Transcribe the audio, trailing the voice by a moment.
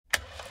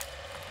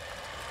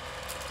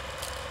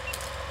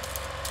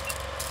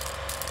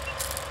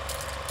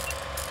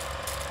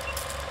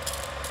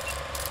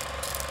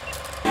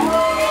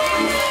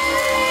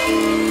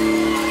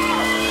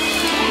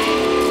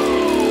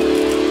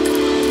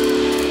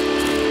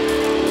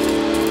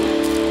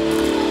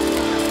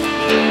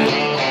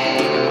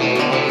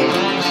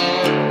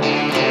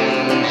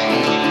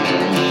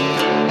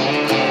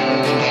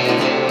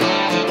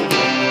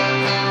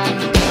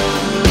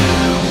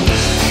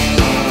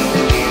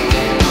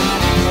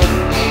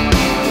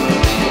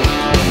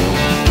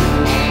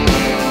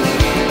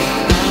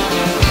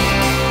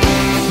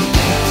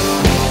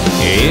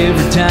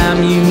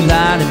time you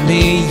lie to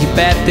me, you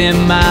bat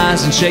them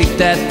eyes and shake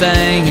that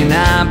thing, and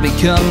I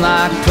become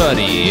like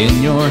putty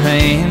in your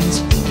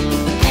hands.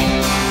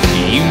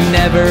 You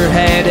never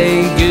had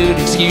a good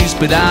excuse,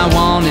 but I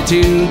wanted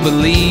to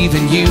believe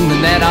in you,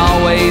 and that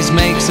always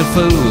makes a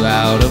fool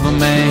out of a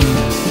man.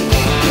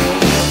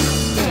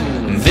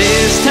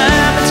 This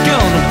time it's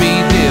gonna be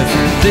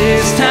different.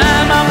 This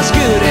time I'm as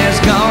good as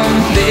gone.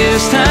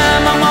 This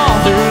time I'm all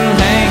through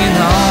hanging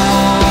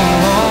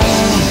on.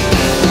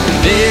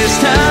 This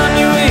time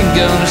you ain't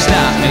gonna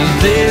stop me.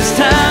 This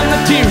time the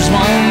tears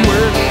won't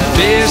work.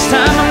 This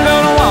time I'm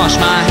gonna wash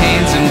my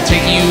hands and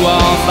take you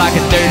off like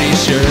a dirty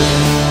shirt.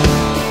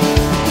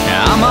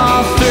 I'm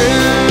all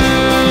through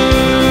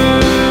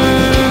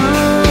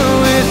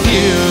with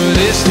you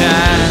this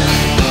time.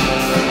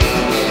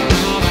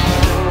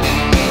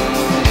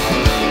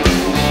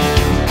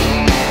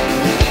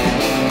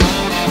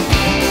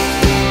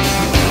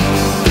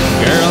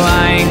 Girl,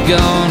 I ain't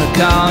gonna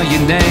call you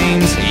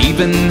names,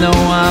 even though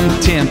I'm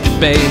tempted,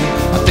 babe.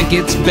 I think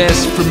it's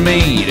best for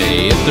me to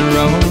hit the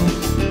road.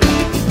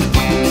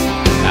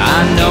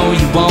 I know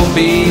you won't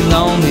be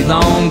lonely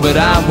long, but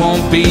I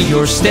won't be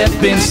your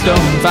stepping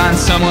stone. Find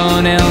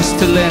someone else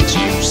to let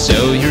you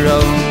sow your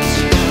oats.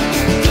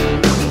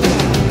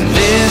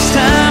 This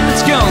time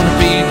it's gonna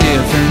be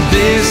different.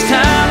 This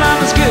time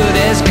I'm as good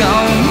as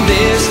gone.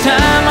 This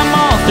time I'm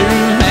all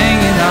through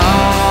hanging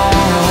on.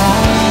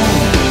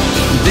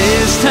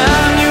 This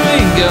time you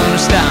ain't gonna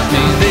stop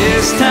me.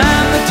 This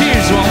time the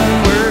tears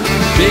won't work.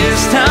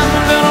 This time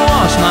I'm gonna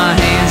wash my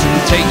hands and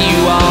take you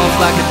off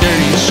like a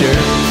dirty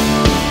shirt.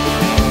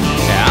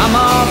 I'm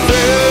all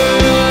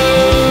through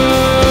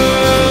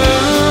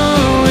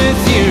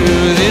with you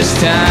this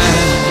time.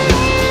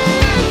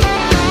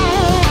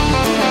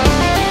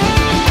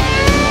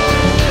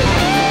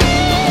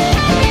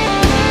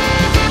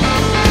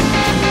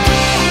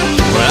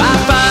 Well, I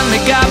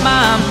finally got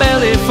my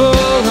belly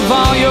full of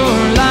all your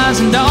lies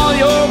and all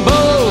your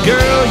bull.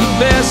 Girl, you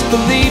best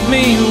believe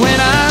me when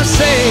I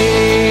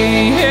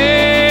say,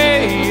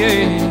 hey,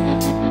 hey.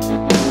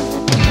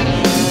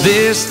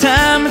 This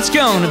time it's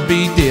gonna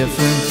be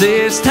different.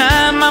 This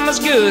time I'm as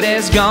good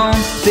as gone.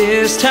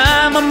 This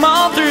time I'm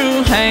all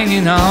through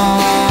hanging on.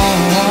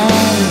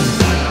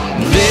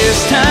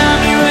 This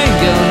time you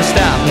ain't gonna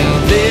stop me.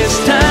 This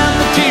time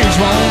the tears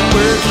won't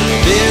work.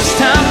 This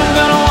time I'm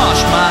gonna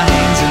wash my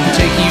hands and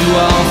take you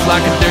off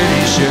like a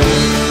dirty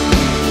shirt.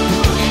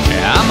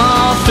 I'm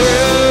all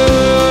through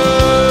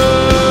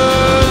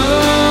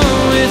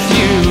with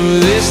you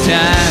this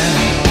time.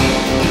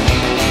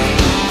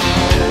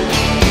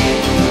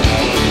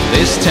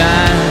 This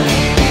time